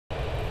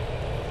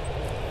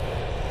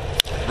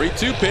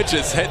3-2 pitch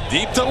is hit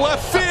deep to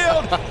left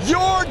field.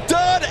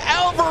 Yordan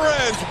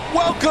Alvarez,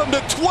 welcome to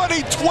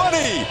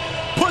 2020.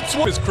 Puts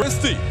one is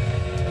Christie.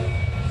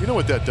 You know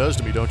what that does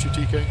to me, don't you,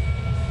 TK?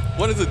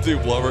 What does it do,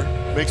 Blubber?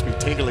 Makes me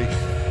tingly.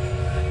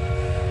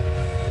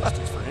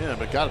 Nothing for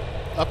him. It got it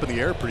up in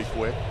the air pretty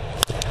quick.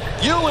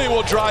 Yuli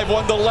will drive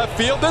one to left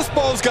field. This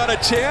ball's got a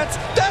chance.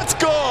 That's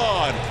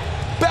gone.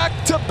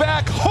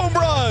 Back-to-back home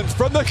runs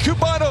from the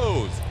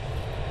Cubanos.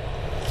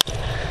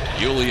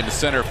 Yuli in the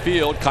center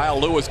field. Kyle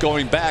Lewis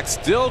going back,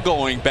 still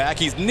going back.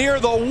 He's near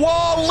the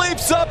wall,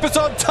 leaps up, it's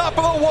on top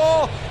of the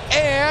wall,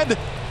 and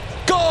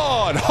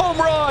gone. Home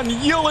run,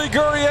 Yuli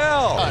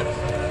Gurriel.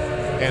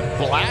 And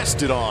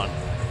blasted on.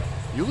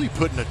 Yuli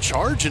putting a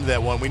charge into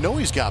that one. We know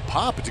he's got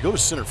pop, but to go to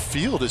center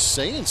field is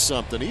saying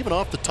something, even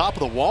off the top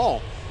of the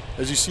wall.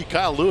 As you see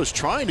Kyle Lewis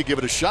trying to give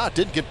it a shot,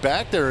 didn't get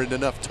back there in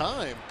enough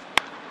time.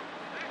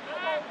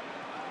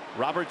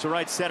 Robert to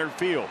right center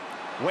field.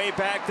 Way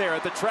back there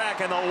at the track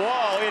and the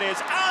wall. It is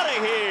out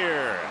of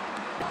here.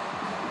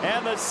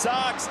 And the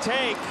Sox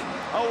take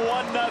a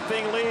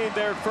 1-0 lead.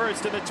 They're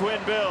first in the Twin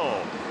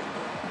Bill.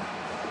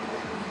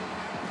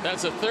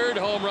 That's the third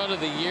home run of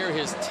the year,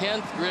 his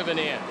 10th driven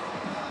in.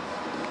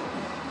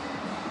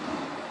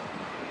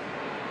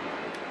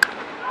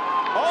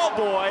 Oh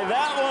boy,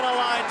 that one a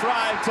line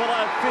drive to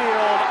left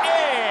field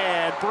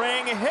and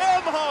bring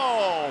him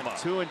home.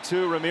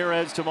 2-2,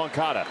 Ramirez to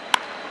Moncada.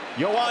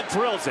 Yohan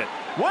drills it.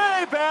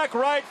 Way back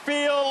right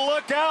field.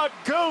 Look out,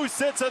 Goose.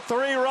 It's a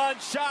 3-run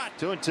shot.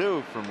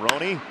 2-2 from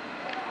Roney.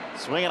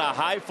 Swinging a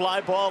high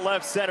fly ball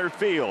left center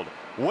field.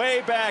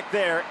 Way back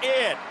there.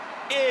 It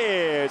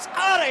is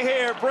out of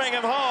here. Bring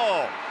him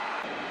home.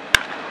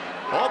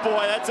 Oh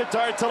boy, that's a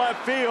dart to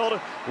left field.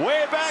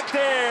 Way back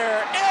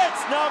there.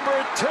 It's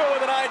number 2 of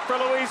the night for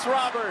Luis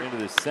Robert. Into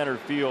the center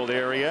field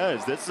area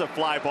as this is a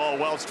fly ball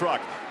well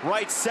struck.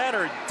 Right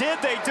center.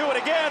 Did they do it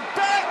again?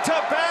 Back to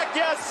back.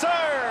 Yes,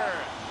 sir.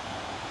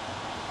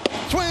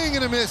 Swing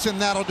and a miss,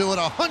 and that'll do it.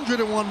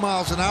 101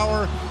 miles an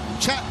hour.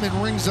 Chapman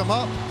rings them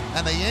up,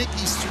 and the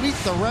Yankees sweep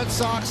the Red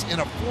Sox in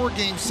a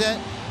 4-game set,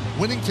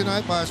 winning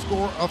tonight by a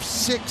score of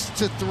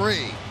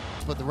 6-3.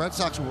 But the Red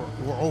Sox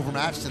were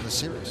overmatched in the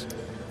series.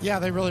 Yeah,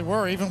 they really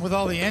were, even with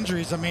all the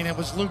injuries. I mean, it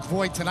was Luke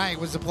Voigt tonight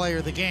was the player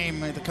of the game,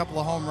 made a couple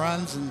of home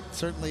runs and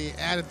certainly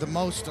added the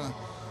most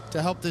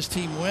to help this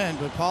team win.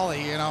 But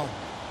Paulie, you know,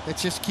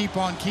 it's just keep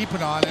on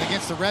keeping on. And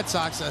against the Red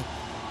Sox, a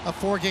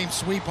 4-game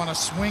sweep on a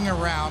swing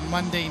around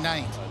Monday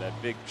night. That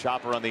big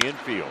chopper on the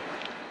infield.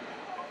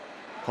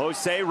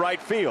 Jose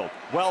right field.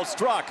 Well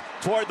struck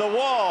toward the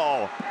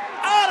wall.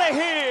 Out of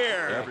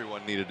here!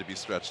 Everyone needed to be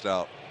stretched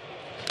out.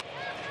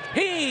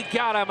 He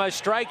got him a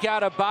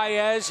strikeout of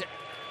Baez.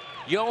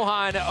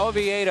 Johan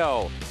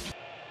Oviedo.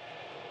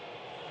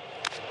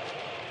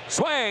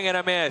 Swing and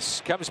a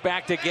miss. Comes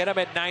back to get him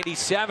at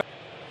 97.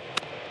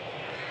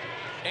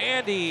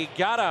 And he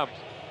got him.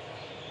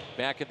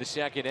 Back in the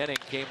second inning,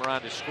 came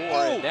around to score.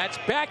 Oh. And that's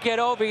back at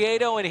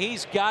Oviedo, and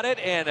he's got it.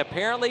 And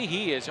apparently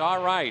he is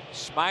all right.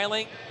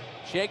 Smiling,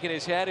 shaking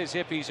his head as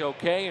if he's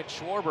okay. And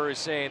Schwarber is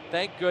saying,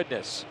 thank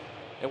goodness.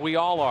 And we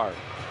all are.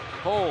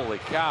 Holy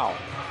cow.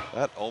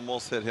 That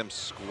almost hit him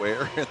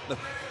square in the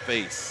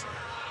face.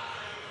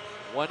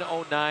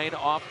 109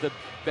 off the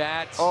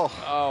bat.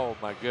 Oh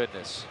my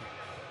goodness.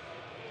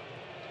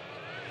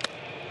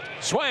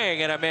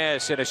 Swing and a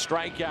miss and a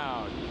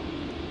strikeout.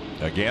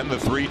 Again, the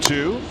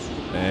 3-2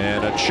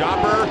 and a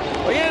chopper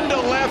into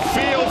left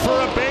field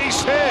for a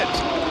base hit.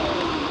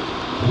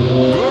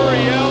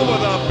 Gurriel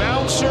with a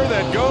bouncer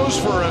that goes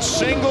for a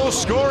single,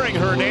 scoring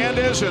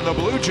Hernandez, and the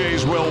Blue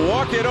Jays will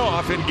walk it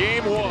off in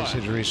game 1. It's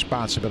his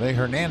responsibility,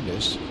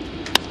 Hernandez.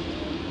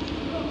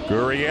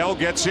 Gurriel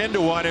gets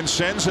into one and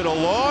sends it a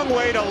long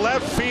way to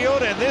left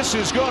field, and this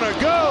is going to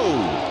go.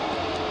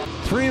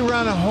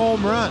 3-run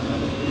home run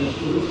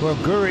for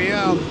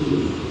Gurriel.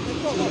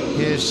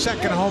 His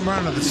second home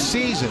run of the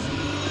season.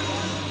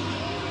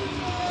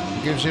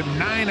 Gives him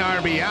 9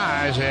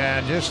 RBIs,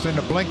 and just in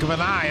the blink of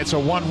an eye, it's a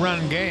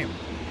 1-run game.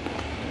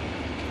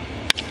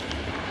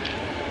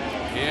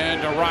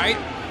 Into right.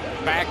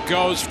 Back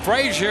goes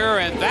Frazier,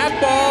 and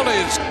that ball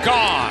is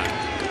gone.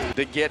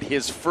 To get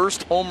his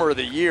first homer of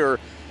the year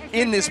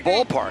in this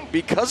ballpark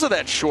because of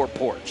that short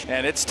porch.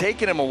 And it's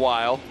taken him a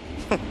while,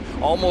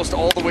 almost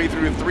all the way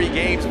through 3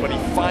 games, but he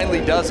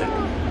finally does it.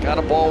 Got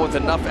a ball with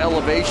enough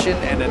elevation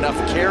and enough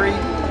carry.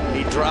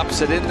 He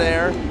drops it in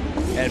there,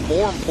 and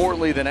more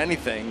importantly than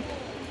anything,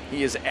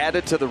 he is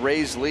added to the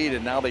Rays lead,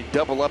 and now they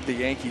double up the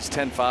Yankees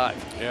 10-5.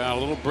 Yeah, a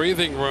little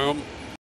breathing room.